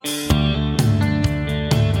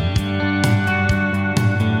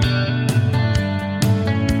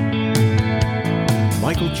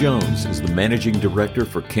Jones is the Managing Director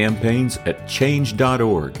for Campaigns at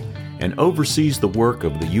Change.org and oversees the work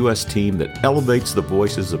of the U.S. team that elevates the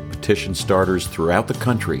voices of petition starters throughout the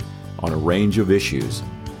country on a range of issues.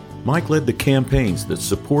 Mike led the campaigns that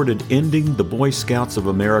supported ending the Boy Scouts of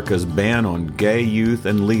America's ban on gay youth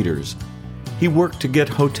and leaders. He worked to get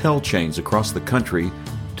hotel chains across the country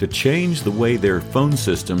to change the way their phone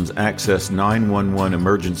systems access 911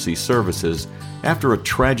 emergency services after a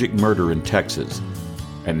tragic murder in Texas.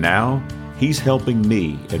 And now, he's helping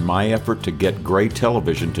me in my effort to get Gray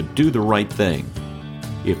Television to do the right thing.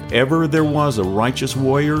 If ever there was a righteous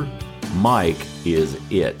warrior, Mike is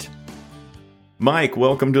it. Mike,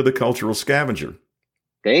 welcome to the Cultural Scavenger.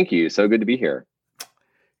 Thank you. So good to be here.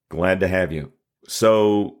 Glad to have you.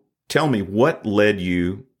 So tell me, what led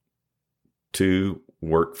you to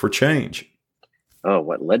work for change? Oh,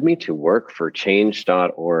 what led me to work for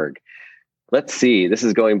change.org? Let's see. This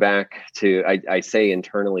is going back to, I say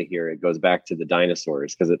internally here, it goes back to the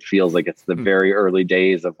dinosaurs because it feels like it's the very early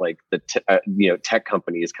days of like the tech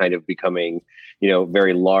companies kind of becoming,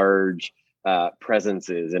 very large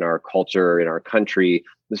presences in our culture, in our country. It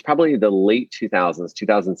was probably the late 2000s,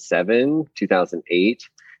 2007, 2008.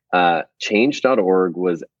 Change.org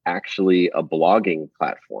was actually a blogging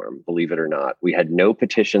platform, believe it or not. We had no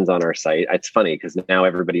petitions on our site. It's funny because now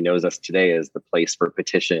everybody knows us today as the place for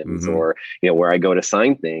petitions or, where I go to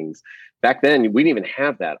sign things. Back then, we didn't even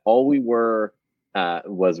have that. All we were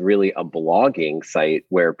was really a blogging site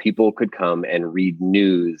where people could come and read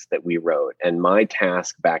news that we wrote. And my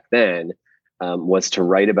task back then was to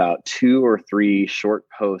write about 2 or 3 short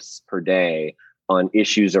posts per day on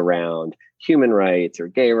issues around human rights or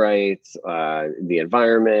gay rights, the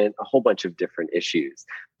environment, a whole bunch of different issues.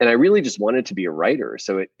 And I really just wanted to be a writer.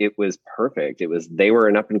 So it was perfect. They were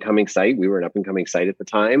an up and coming site. We were an up and coming site at the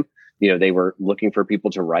time. They were looking for people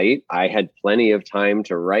to write. I had plenty of time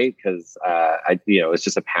to write because it was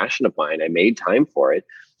just a passion of mine. I made time for it.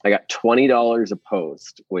 I got $20 a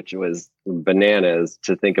post, which was bananas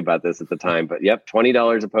to think about this at the time. But yep,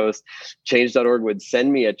 $20 a post. Change.org would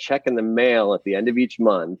send me a check in the mail at the end of each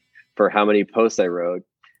month for how many posts I wrote.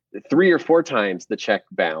 3 or 4 times the check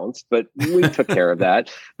bounced, but we took care of that.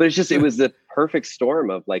 But it was the perfect storm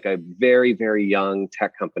of like a very, very young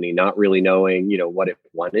tech company, not really knowing, what it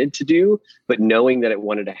wanted to do, but knowing that it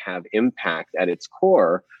wanted to have impact at its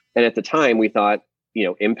core. And at the time we thought,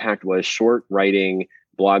 impact was short writing,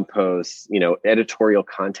 blog posts, editorial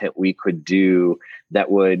content we could do that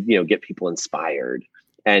would, get people inspired.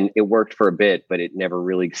 And it worked for a bit, but it never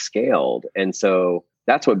really scaled. And so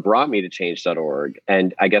that's what brought me to change.org.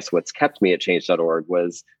 And I guess what's kept me at change.org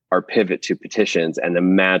was our pivot to petitions and the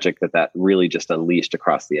magic that really just unleashed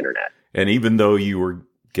across the internet. And even though you were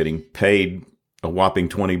getting paid a whopping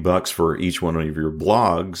 $20 for each one of your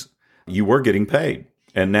blogs, you were getting paid.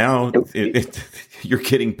 And now you're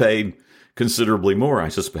getting paid considerably more, I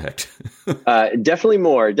suspect. Definitely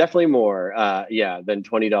more than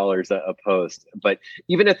 $20 a post. But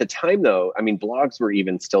even at the time, though, I mean, blogs were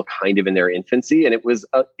even still kind of in their infancy, and it was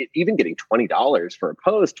even getting $20 for a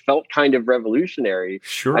post felt kind of revolutionary.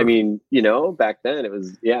 Sure. I mean, back then it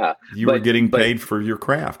was, You were getting paid for your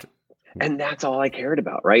craft. And that's all I cared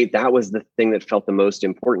about, right? That was the thing that felt the most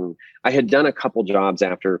important. I had done a couple jobs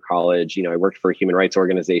after college. I worked for a human rights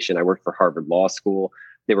organization. I worked for Harvard Law School.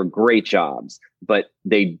 They were great jobs, but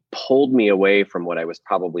they pulled me away from what I was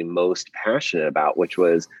probably most passionate about, which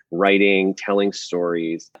was writing, telling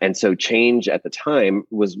stories. And so change at the time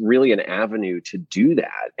was really an avenue to do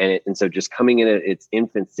that. And so just coming in at its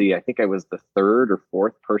infancy, I think I was the 3rd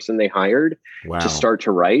or 4th person they hired to start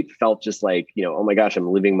to write, felt just like, oh my gosh,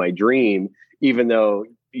 I'm living my dream, even though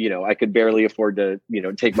I could barely afford to,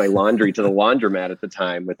 take my laundry to the laundromat at the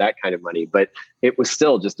time with that kind of money. But it was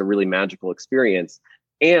still just a really magical experience.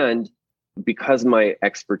 And because my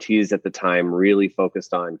expertise at the time really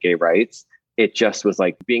focused on gay rights, it just was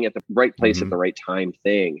like being at the right place at the right time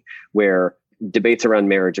thing, where debates around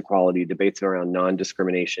marriage equality, debates around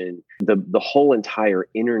non-discrimination, the whole entire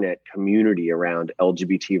internet community around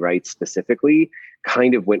LGBT rights specifically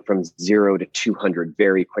kind of went from 0 to 200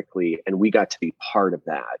 very quickly. And we got to be part of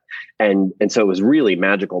that. And so it was really a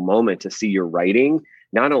magical moment to see your writing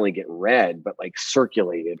not only get read, but like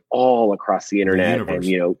circulated all across the internet. And,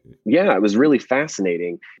 it was really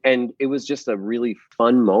fascinating. And it was just a really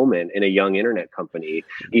fun moment in a young internet company,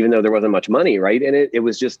 even though there wasn't much money, right? And it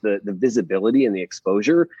was just the visibility and the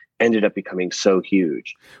exposure ended up becoming so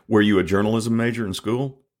huge. Were you a journalism major in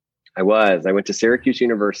school? I went to Syracuse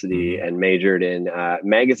University and majored in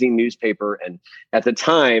magazine, newspaper. And at the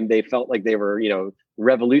time they felt like they were,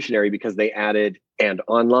 revolutionary because they added and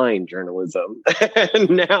online journalism. And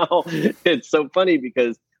now it's so funny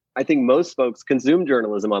because I think most folks consume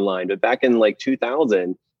journalism online, but back in like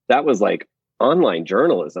 2000, that was like online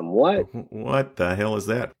journalism. What the hell is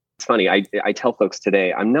that? It's funny. I tell folks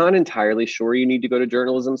today, I'm not entirely sure you need to go to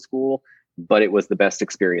journalism school, but it was the best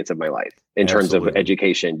experience of my life in terms of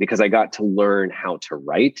education, because I got to learn how to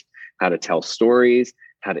write, how to tell stories,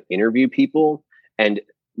 how to interview people, and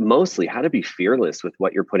mostly how to be fearless with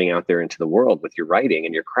what you're putting out there into the world with your writing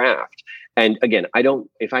and your craft. And again,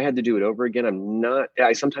 if I had to do it over again,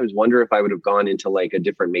 I sometimes wonder if I would have gone into like a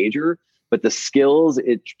different major, but the skills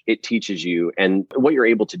it teaches you and what you're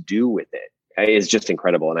able to do with it is just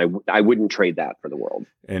incredible. And I wouldn't trade that for the world.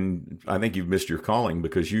 And I think you've missed your calling,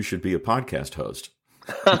 because you should be a podcast host.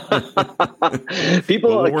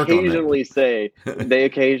 People occasionally say,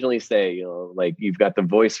 you know, like, you've got the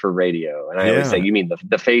voice for radio. And I always say, you mean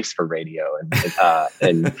the face for radio.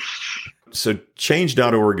 And so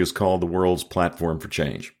change.org is called the world's platform for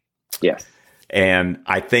change. Yes. And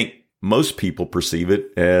I think most people perceive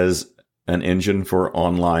it as an engine for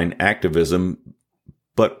online activism.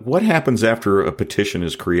 But what happens after a petition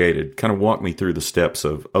is created? Kind of walk me through the steps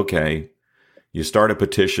of, okay, you start a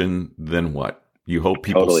petition, then what? You hope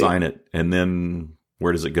people sign it, and then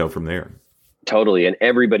where does it go from there? Totally. And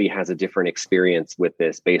everybody has a different experience with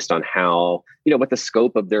this based on how, you know, what the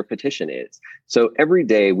scope of their petition is. So every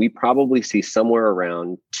day we probably see somewhere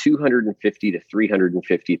around 250 to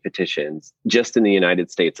 350 petitions just in the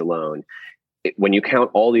United States alone. When you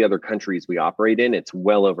count all the other countries we operate in, it's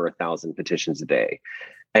well over 1,000 petitions a day.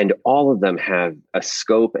 And all of them have a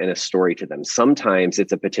scope and a story to them. Sometimes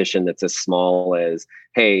it's a petition that's as small as,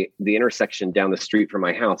 hey, the intersection down the street from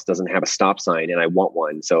my house doesn't have a stop sign and I want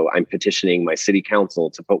one. So I'm petitioning my city council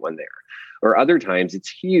to put one there. Or other times it's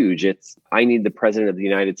huge. It's, I need the president of the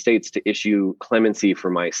United States to issue clemency for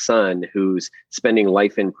my son who's spending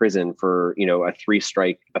life in prison for, you know, a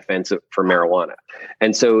 3-strike offense for marijuana.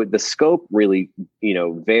 And so the scope really, you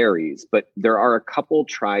know, varies, but there are a couple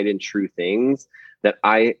tried and true things that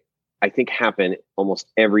I think happen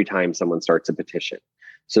almost every time someone starts a petition.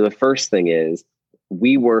 So the first thing is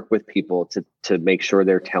we work with people to make sure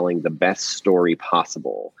they're telling the best story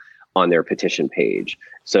possible on their petition page.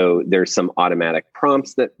 So there's some automatic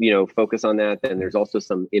prompts that, you know, focus on that. Then there's also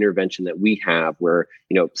some intervention that we have where,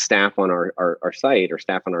 you know, staff on our site or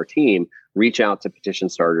staff on our team reach out to petition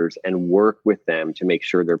starters and work with them to make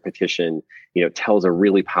sure their petition, you know, tells a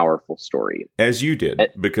really powerful story. As you did,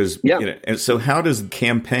 because, you know, and so how does the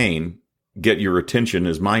campaign get your attention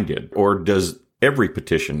as mine did? Or does every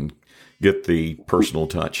petition get the personal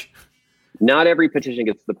touch? Not every petition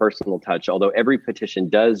gets the personal touch, although every petition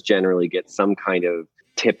does generally get some kind of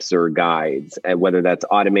tips or guides, and whether that's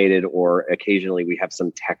automated or occasionally we have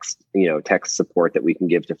some text support that we can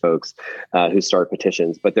give to folks who start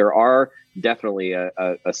petitions. But there are definitely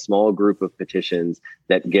a small group of petitions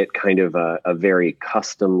that get kind of a very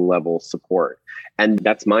custom level support. And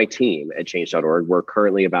that's my team at change.org. We're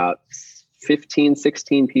currently about 15,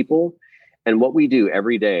 16 people. And what we do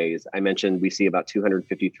every day is, I mentioned we see about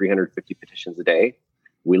 250, 350 petitions a day.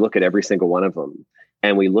 We look at every single one of them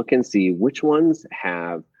and we look and see which ones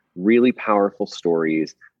have really powerful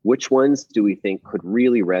stories. Which ones do we think could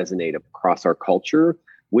really resonate across our culture?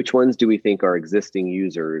 Which ones do we think our existing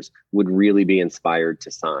users would really be inspired to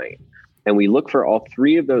sign? And we look for all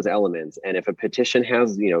three of those elements. And if a petition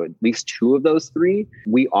has, you know, at least two of those three,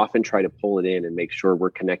 we often try to pull it in and make sure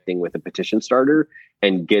we're connecting with a petition starter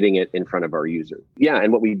and getting it in front of our user. Yeah.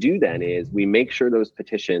 And what we do then is we make sure those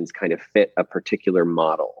petitions kind of fit a particular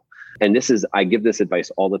model. And I give this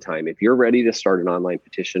advice all the time. If you're ready to start an online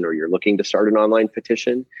petition or you're looking to start an online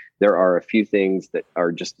petition, there are a few things that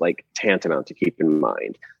are just like tantamount to keep in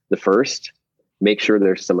mind. The first, make sure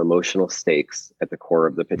there's some emotional stakes at the core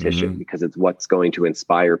of the petition, because it's what's going to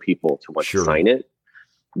inspire people to want to sign it.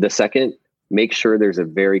 The second, make sure there's a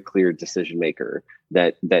very clear decision maker,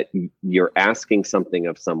 that you're asking something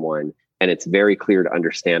of someone and it's very clear to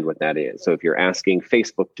understand what that is. So if you're asking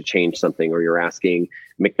Facebook to change something, or you're asking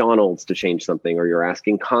McDonald's to change something, or you're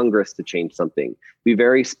asking Congress to change something, be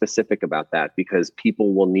very specific about that, because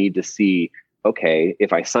people will need to see, okay,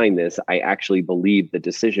 if I sign this, I actually believe the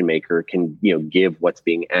decision maker can, you know, give what's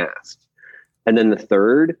being asked. And then the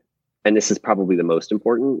third, and this is probably the most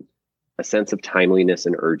important, a sense of timeliness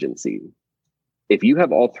and urgency. If you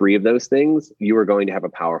have all three of those things, you are going to have a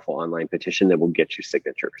powerful online petition that will get you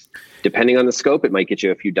signatures. Depending on the scope, it might get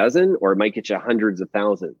you a few dozen, or it might get you hundreds of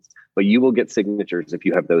thousands, but you will get signatures if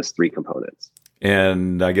you have those three components.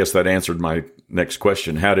 And I guess that answered my next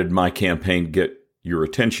question. How did my campaign get your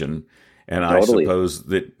attention? And I suppose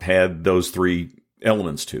that had those three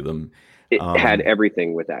elements to them. It had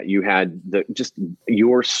everything with that. You had just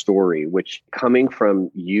your story, which coming from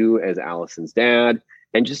you as Allison's dad,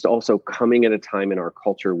 and just also coming at a time in our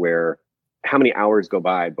culture where how many hours go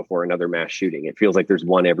by before another mass shooting? It feels like there's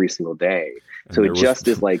one every single day. And so it just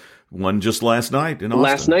is like one just last night in Austin.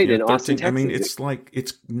 Last night in Austin, Texas. I mean, it's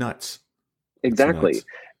nuts. Exactly. It's nuts.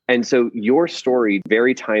 And so your story,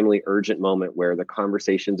 very timely, urgent moment where the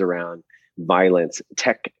conversations around violence,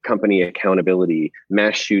 tech company accountability,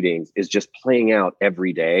 mass shootings is just playing out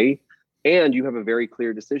every day. And you have a very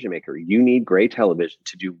clear decision maker. You need Gray Television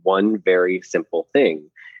to do one very simple thing.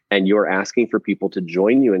 And you're asking for people to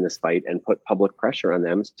join you in this fight and put public pressure on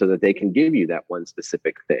them so that they can give you that one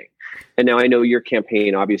specific thing. And now I know your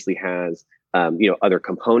campaign obviously has other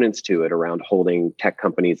components to it around holding tech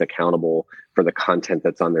companies accountable for the content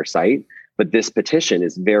that's on their site. But this petition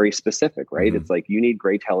is very specific, right? Mm-hmm. It's like you need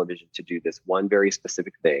Gray Television to do this one very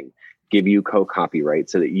specific thing, give you co-copyright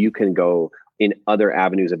so that you can go in other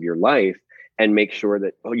avenues of your life and make sure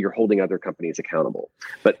that you're holding other companies accountable.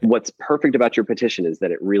 But what's perfect about your petition is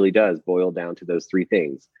that it really does boil down to those three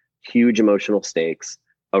things: huge emotional stakes,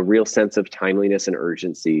 a real sense of timeliness and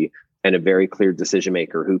urgency, and a very clear decision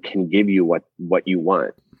maker who can give you what you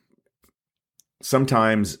want.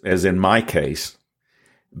 Sometimes, as in my case,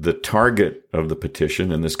 the target of the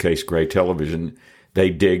petition, in this case, Gray Television, they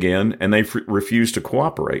dig in and they refuse to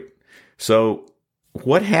cooperate. So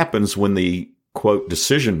what happens when the, quote,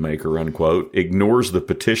 decision maker, unquote, ignores the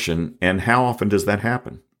petition, and how often does that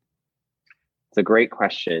happen? It's a great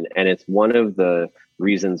question. And it's one of the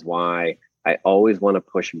reasons why I always want to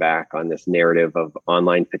push back on this narrative of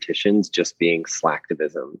online petitions just being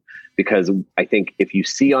slacktivism, because I think if you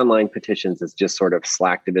see online petitions as just sort of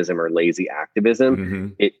slacktivism or lazy activism,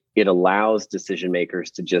 mm-hmm. it allows decision makers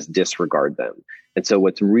to just disregard them. And so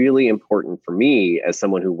what's really important for me as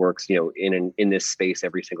someone who works, in this space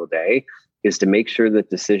every single day is to make sure that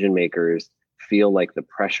decision makers feel like the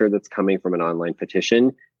pressure that's coming from an online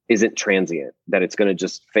petition isn't transient, that it's going to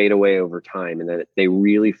just fade away over time, and that they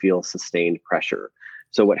really feel sustained pressure.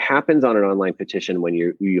 So what happens on an online petition when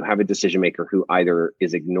you have a decision maker who either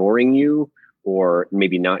is ignoring you or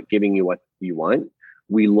maybe not giving you what you want,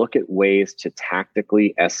 we look at ways to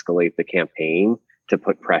tactically escalate the campaign to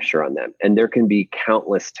put pressure on them. And there can be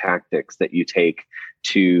countless tactics that you take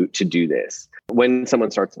to do this. When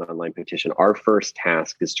someone starts an online petition, our first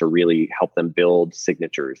task is to really help them build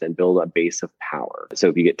signatures and build a base of power. So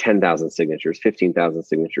if you get 10,000 signatures, 15,000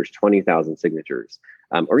 signatures, 20,000 signatures,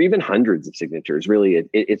 or even hundreds of signatures, really,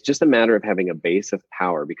 it's just a matter of having a base of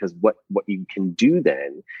power, because what you can do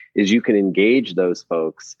then is you can engage those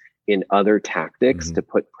folks in other tactics mm-hmm. to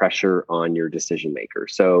put pressure on your decision maker.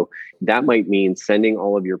 So that might mean sending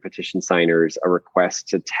all of your petition signers a request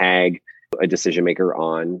to tag a decision maker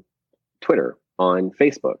on Twitter, on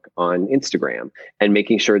Facebook, on Instagram, and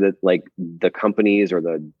making sure that like the companies or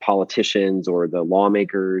the politicians or the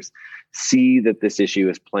lawmakers see that this issue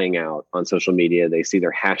is playing out on social media. They see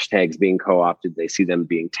their hashtags being co-opted. They see them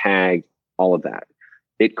being tagged, all of that.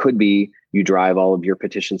 It could be you drive all of your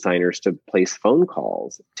petition signers to place phone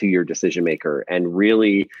calls to your decision maker and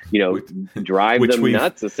really, drive them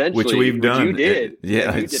nuts, essentially. Which we've done. You did.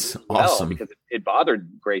 It's awesome. Because it bothered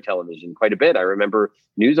Gray Television quite a bit. I remember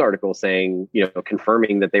news articles saying,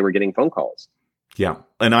 confirming that they were getting phone calls. Yeah.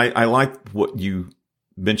 And I like what you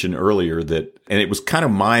mentioned earlier and it was kind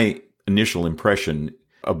of my initial impression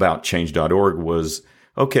about change.org was,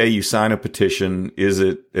 okay, you sign a petition. Is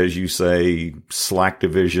it, as you say,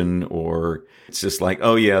 slacktivism, or it's just like,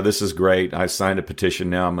 oh yeah, this is great. I signed a petition.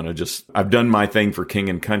 Now I've done my thing for king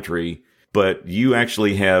and country. But you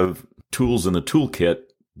actually have tools in the toolkit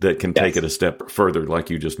that can take it a step further, like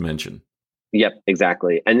you just mentioned. Yep,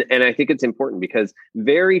 exactly. And I think it's important because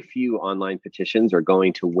very few online petitions are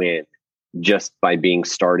going to win just by being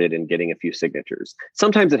started and getting a few signatures.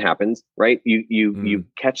 Sometimes it happens, right? You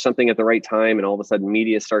catch something at the right time and all of a sudden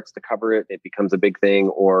media starts to cover it. It becomes a big thing,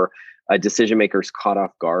 or a decision maker's caught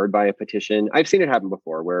off guard by a petition. I've seen it happen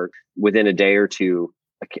before where within a day or two,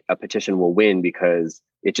 a petition will win because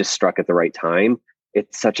it just struck at the right time.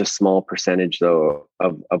 It's such a small percentage though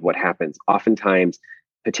of what happens. Oftentimes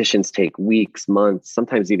petitions take weeks, months,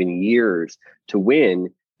 sometimes even years to win,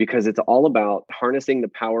 because it's all about harnessing the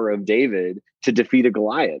power of David to defeat a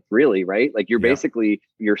Goliath, really, right? Like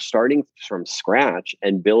you're starting from scratch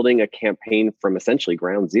and building a campaign from essentially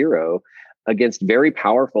ground zero against very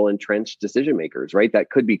powerful entrenched decision makers, right? That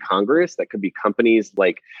could be Congress, that could be companies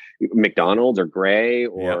like McDonald's or Gray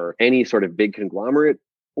or any sort of big conglomerate,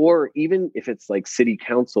 or even if it's like city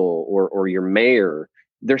council or your mayor.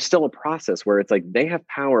 There's still a process where it's like they have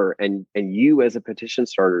power and you as a petition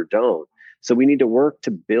starter don't. So we need to work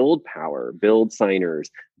to build power, build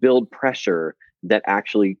signers, build pressure that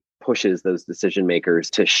actually pushes those decision makers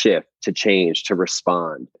to shift, to change, to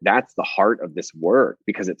respond. That's the heart of this work,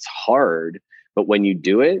 because it's hard, but when you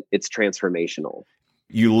do it, it's transformational.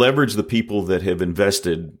 You leverage the people that have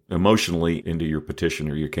invested emotionally into your petition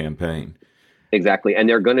or your campaign. Exactly. And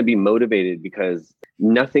they're going to be motivated because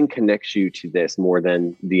nothing connects you to this more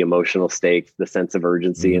than the emotional stakes, the sense of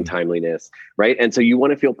urgency and timeliness, right? And so you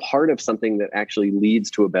want to feel part of something that actually leads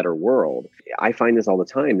to a better world. I find this all the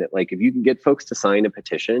time that, like, if you can get folks to sign a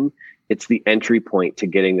petition, it's the entry point to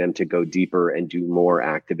getting them to go deeper and do more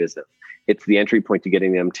activism. It's the entry point to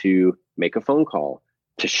getting them to make a phone call,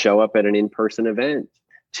 to show up at an in-person event,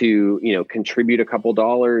 to, contribute a couple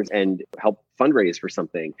dollars and help fundraise for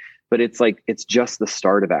something. But it's just the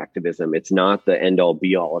start of activism. It's not the end all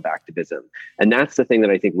be all of activism. And that's the thing that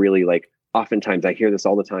I think really, oftentimes I hear this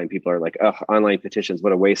all the time. People are like, oh, online petitions,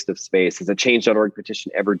 what a waste of space. Has a change.org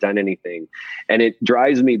petition ever done anything? And it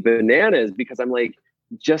drives me bananas, because I'm like,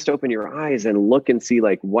 just open your eyes and look and see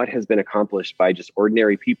what has been accomplished by just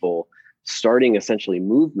ordinary people starting essentially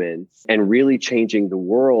movements and really changing the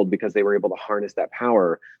world because they were able to harness that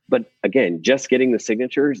power. But again, just getting the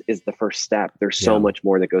signatures is the first step. There's so much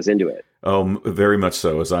more that goes into it. Oh, very much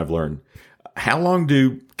so, as I've learned. How long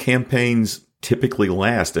do campaigns typically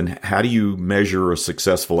last, and how do you measure a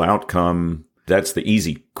successful outcome? That's the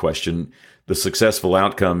easy question. The successful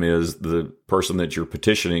outcome is the person that you're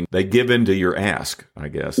petitioning, they give into your ask, I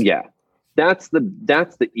guess. Yeah. That's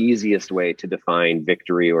the easiest way to define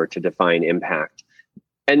victory or to define impact.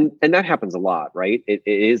 And that happens a lot, right? It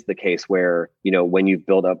is the case where, when you've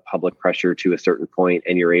built up public pressure to a certain point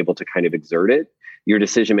and you're able to kind of exert it, your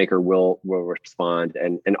decision maker will respond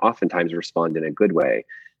and oftentimes respond in a good way.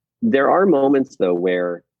 There are moments, though,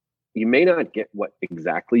 where you may not get what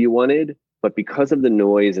exactly you wanted, but because of the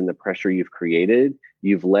noise and the pressure you've created,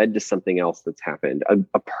 you've led to something else that's happened.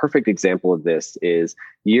 A perfect example of this is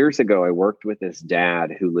years ago, I worked with this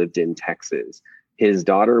dad who lived in Texas. His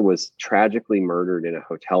daughter was tragically murdered in a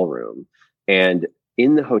hotel room. And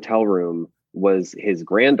in the hotel room was his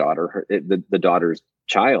granddaughter, the daughter's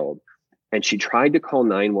child. And she tried to call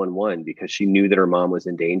 911 because she knew that her mom was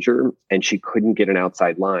in danger, and she couldn't get an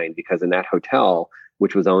outside line because in that hotel,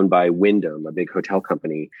 which was owned by Wyndham, a big hotel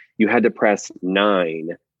company, you had to press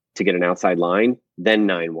 9 to get an outside line, then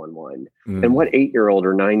 911. And what 8-year-old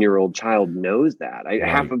or 9-year-old child knows that?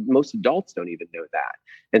 Most adults don't even know that.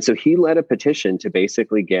 And so he led a petition to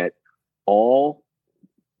basically get all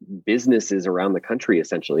businesses around the country,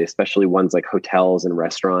 essentially, especially ones like hotels and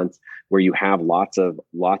restaurants where you have lots of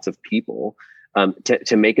people,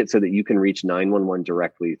 to make it so that you can reach 911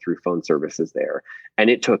 directly through phone services there. And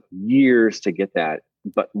it took years to get that.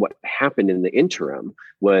 But what happened in the interim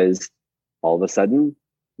was all of a sudden,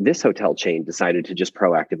 this hotel chain decided to just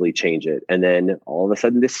proactively change it. And then all of a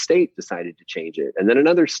sudden, this state decided to change it. And then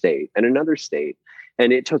another state and another state.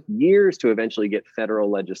 And it took years to eventually get federal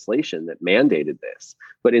legislation that mandated this.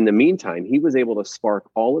 But in the meantime, he was able to spark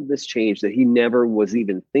all of this change that he never was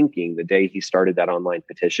even thinking the day he started that online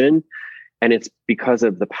petition. And it's because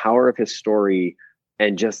of the power of his story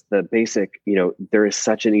and just the basic, there is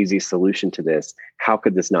such an easy solution to this. How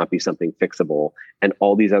could this not be something fixable? And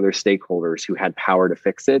all these other stakeholders who had power to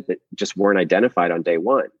fix it that just weren't identified on day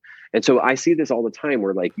one. And so I see this all the time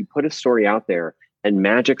where you put a story out there and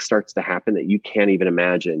magic starts to happen that you can't even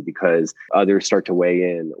imagine because others start to weigh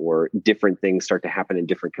in or different things start to happen in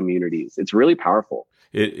different communities. It's really powerful.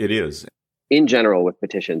 It is. In general, with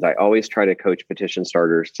petitions, I always try to coach petition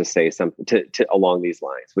starters to say something to along these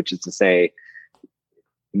lines, which is to say,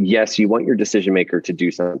 yes, you want your decision maker to do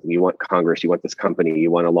something. You want Congress, you want this company,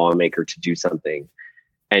 you want a lawmaker to do something.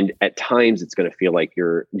 And at times it's going to feel like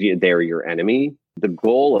they're your enemy. The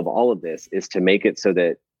goal of all of this is to make it so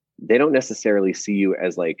that they don't necessarily see you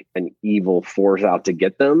as an evil force out to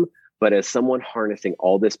get them, but as someone harnessing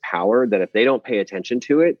all this power that if they don't pay attention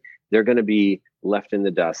to it, they're going to be left in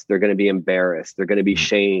the dust. They're going to be embarrassed. They're going to be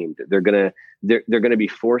shamed. They're going to be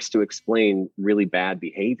forced to explain really bad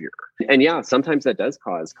behavior. And yeah, sometimes that does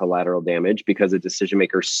cause collateral damage because a decision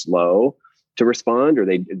maker's slow to respond or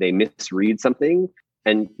they misread something.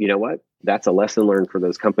 And you know what? That's a lesson learned for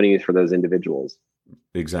those companies, for those individuals.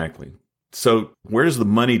 Exactly. So where does the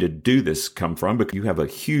money to do this come from? Because you have a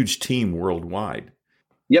huge team worldwide.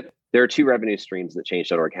 Yep. There are two revenue streams that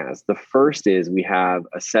Change.org has. The first is we have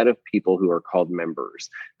a set of people who are called members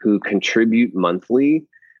who contribute monthly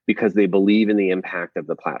because they believe in the impact of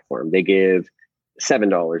the platform. They give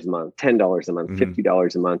 $7 a month, $10 a month,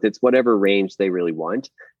 $50 a month. It's whatever range they really want,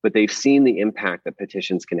 but they've seen the impact that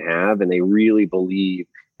petitions can have, and they really believe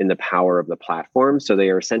in the power of the platform. So they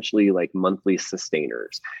are essentially like monthly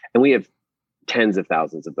sustainers. And we have tens of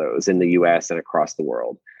thousands of those in the US and across the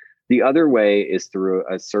world. The other way is through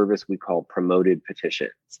a service we call promoted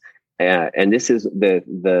petitions. And this is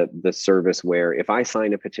the service where if I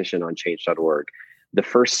sign a petition on change.org, the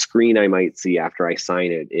first screen I might see after I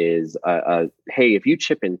sign it is, hey, if you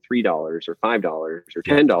chip in $3 or $5 or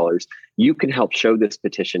 $10, you can help show this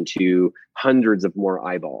petition to hundreds of more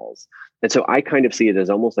eyeballs. And so I kind of see it as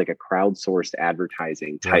almost like a crowdsourced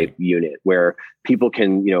advertising type unit where people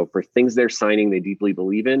can, for things they're signing, they deeply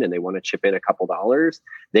believe in, and they want to chip in a couple dollars,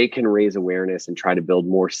 they can raise awareness and try to build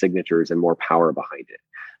more signatures and more power behind it.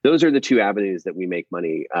 Those are the two avenues that we make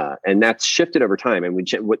money. And that's shifted over time. And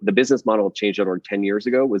the business model of Change.org 10 years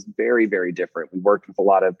ago was very, very different. We worked with a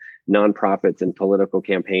lot of nonprofits and political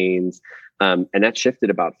campaigns. And that shifted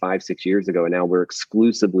about 5-6 years ago. And now we're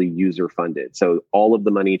exclusively user funded. So all of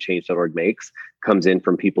the money Change.org makes comes in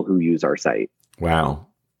from people who use our site. Wow.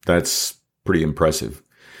 That's pretty impressive.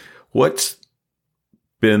 What's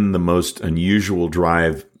been the most unusual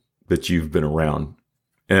drive that you've been around?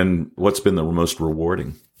 And what's been the most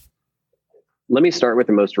rewarding? Let me start with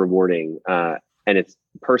the most rewarding. And it's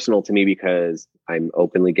personal to me because I'm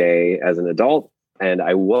openly gay as an adult. And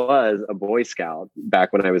I was a Boy Scout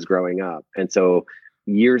back when I was growing up. And so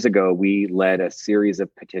years ago, we led a series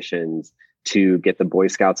of petitions to get the Boy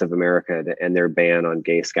Scouts of America to end their ban on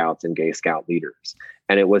gay scouts and gay scout leaders.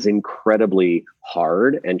 And it was incredibly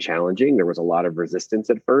hard and challenging. There was a lot of resistance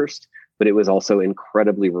at first, but it was also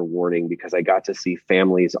incredibly rewarding because I got to see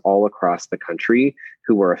families all across the country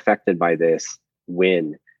who were affected by this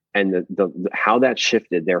win. And the how that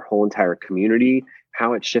shifted their whole entire community,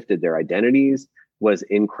 how it shifted their identities was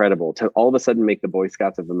incredible. To all of a sudden make the Boy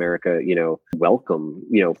Scouts of America, welcome,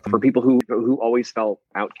 for people who always felt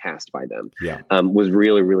outcast by them, was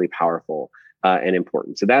really, really powerful and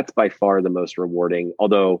important. So that's by far the most rewarding.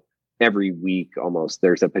 Although every week almost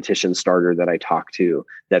there's a petition starter that I talk to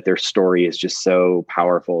that their story is just so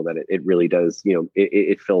powerful that it really does,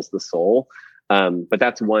 it fills the soul. But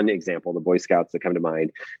that's one example, the Boy Scouts that come to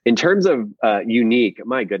mind. In terms of unique,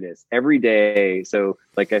 my goodness, every day. So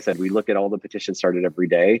like I said, we look at all the petitions started every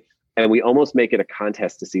day, and we almost make it a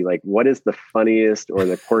contest to see like, what is the funniest or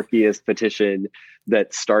the quirkiest petition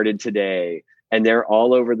that started today? And they're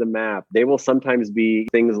all over the map. They will sometimes be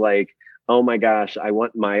things like, oh my gosh, I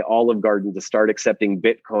want my Olive Garden to start accepting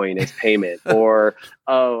Bitcoin as payment. Or,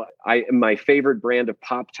 my favorite brand of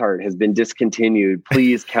Pop-Tart has been discontinued.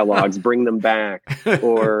 Please, Kellogg's, bring them back.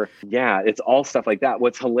 Or, it's all stuff like that.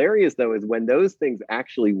 What's hilarious, though, is when those things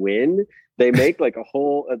actually win, they make like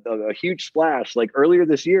a huge splash. Like earlier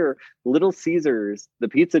this year, Little Caesars, the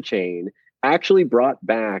pizza chain, actually brought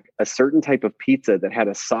back a certain type of pizza that had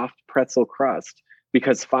a soft pretzel crust,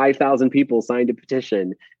 because 5,000 people signed a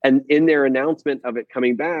petition. And in their announcement of it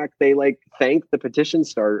coming back, they thanked the petition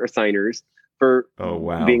signers for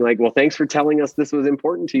being like, well, thanks for telling us this was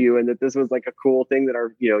important to you and that this was like a cool thing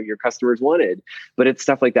that your customers wanted. But it's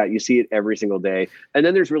stuff like that. You see it every single day. And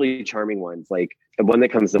then there's really charming ones. Like one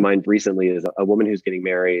that comes to mind recently is a woman who's getting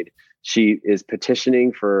married. She is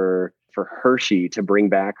petitioning for Hershey to bring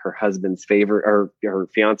back her husband's favorite, or her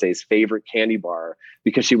fiance's favorite candy bar,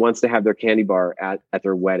 because she wants to have their candy bar at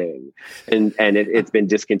their wedding. And it's been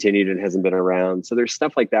discontinued and hasn't been around. So there's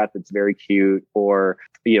stuff like that that's very cute. Or,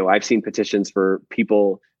 I've seen petitions for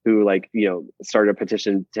people who start a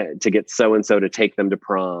petition to get so-and-so to take them to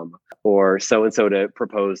prom, or so-and-so to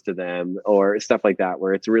propose to them, or stuff like that,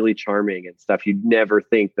 where it's really charming and stuff you'd never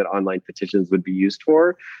think that online petitions would be used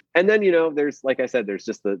for. And then, there's, like I said, there's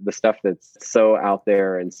just the stuff that's so out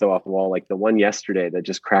there and so off the wall. Like the one yesterday that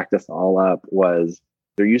just cracked us all up was,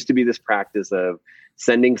 there used to be this practice of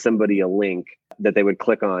sending somebody a link that they would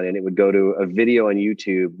click on, and it would go to a video on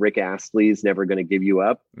YouTube. Rick Astley's Never Gonna Give You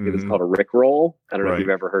Up. Mm-hmm. It was called a Rick roll. I don't know if you've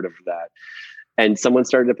ever heard of that. And someone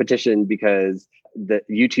started a petition because the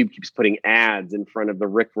YouTube keeps putting ads in front of the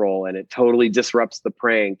Rick roll, and it totally disrupts the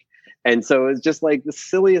prank. And so it's just like the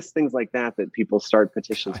silliest things like that people start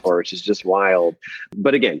petitions for, which is just wild.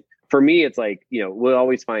 But again, for me, it's like, we'll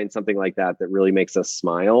always find something like that really makes us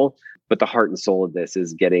smile. But the heart and soul of this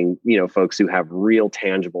is getting, folks who have real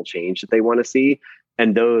tangible change that they want to see.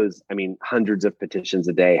 And those, hundreds of petitions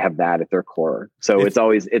a day have that at their core. So it's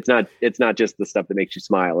not just the stuff that makes you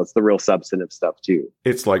smile. It's the real substantive stuff too.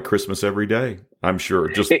 It's like Christmas every day, I'm sure.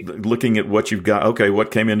 Just looking at what you've got. Okay,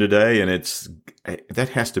 what came in today? And that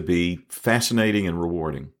has to be fascinating and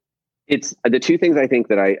rewarding. It's the two things I think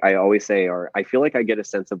that I always say are, I feel like I get a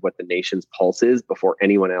sense of what the nation's pulse is before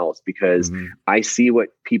anyone else, because I see what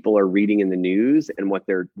people are reading in the news and what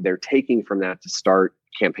they're taking from that to start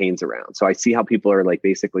campaigns around. So I see how people are like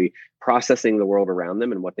basically processing the world around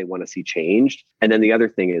them and what they want to see changed. And then the other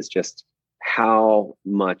thing is just how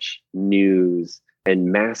much news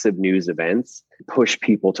and massive news events push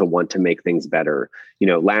people to want to make things better.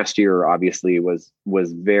 Last year obviously was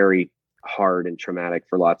very hard and traumatic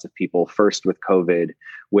for lots of people. First with COVID,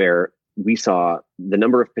 where we saw the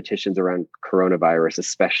number of petitions around coronavirus,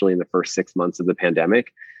 especially in the first 6 months of the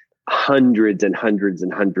pandemic, hundreds and hundreds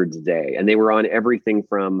and hundreds a day. And they were on everything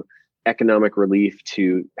from economic relief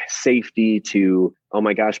to safety to, oh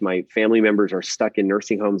my gosh, my family members are stuck in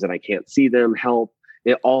nursing homes and I can't see them, help.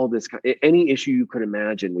 All this, any issue you could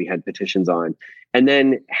imagine, we had petitions on. And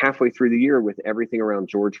then halfway through the year, with everything around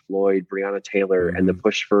George Floyd, Breonna Taylor, and the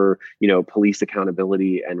push for, police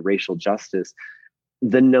accountability and racial justice,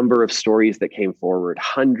 the number of stories that came forward,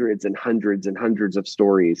 hundreds and hundreds and hundreds of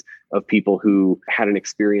stories of people who had an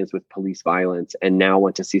experience with police violence and now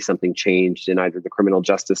want to see something changed in either the criminal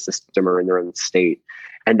justice system or in their own state.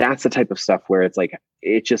 And that's the type of stuff where it's like,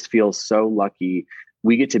 it just feels so lucky.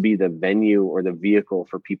 We get to be the venue or the vehicle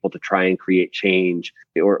for people to try and create change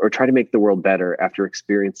or try to make the world better after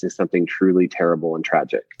experiencing something truly terrible and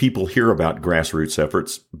tragic. People hear about grassroots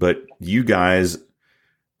efforts, but you guys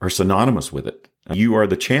are synonymous with it. You are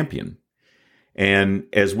the champion. And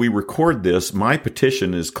as we record this, my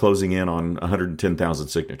petition is closing in on 110,000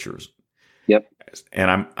 signatures. Yep.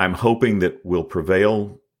 And I'm hoping that we'll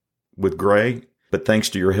prevail with Gray. But thanks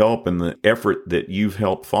to your help and the effort that you've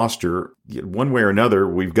helped foster, one way or another,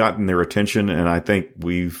 we've gotten their attention, and I think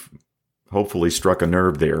we've hopefully struck a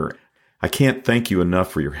nerve there. I can't thank you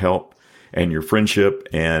enough for your help and your friendship,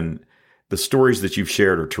 and the stories that you've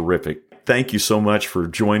shared are terrific. Thank you so much for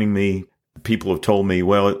joining me. People have told me,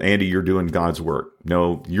 well, Andy, you're doing God's work.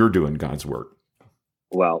 No, you're doing God's work.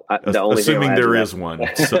 Well, the only assuming there is one,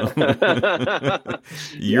 so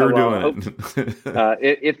you're doing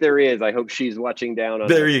it. If there is, I hope she's watching down on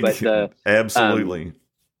there. It. You go. Absolutely.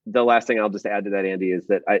 The last thing I'll just add to that, Andy, is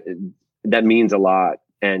that that means a lot,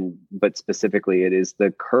 but specifically, it is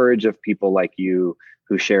the courage of people like you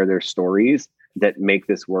who share their stories that make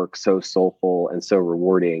this work so soulful and so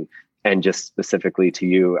rewarding. And just specifically to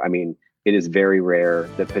you, I mean, it is very rare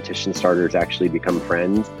that petition starters actually become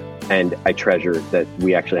friends. And I treasure that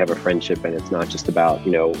we actually have a friendship and it's not just about,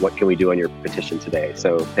 what can we do on your petition today?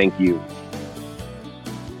 So thank you.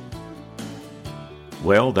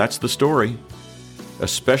 Well, that's the story. A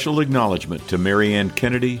special acknowledgement to Mary Ann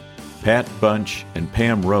Kennedy, Pat Bunch, and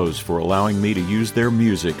Pam Rose for allowing me to use their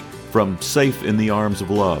music from Safe in the Arms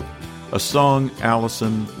of Love, a song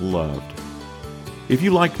Allison loved. If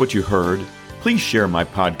you liked what you heard, please share my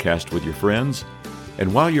podcast with your friends.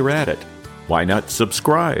 And while you're at it, why not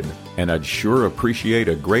subscribe? And I'd sure appreciate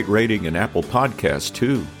a great rating in Apple Podcasts,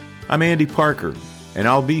 too. I'm Andy Parker, and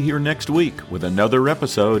I'll be here next week with another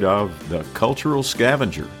episode of The Cultural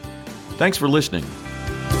Scavenger. Thanks for listening.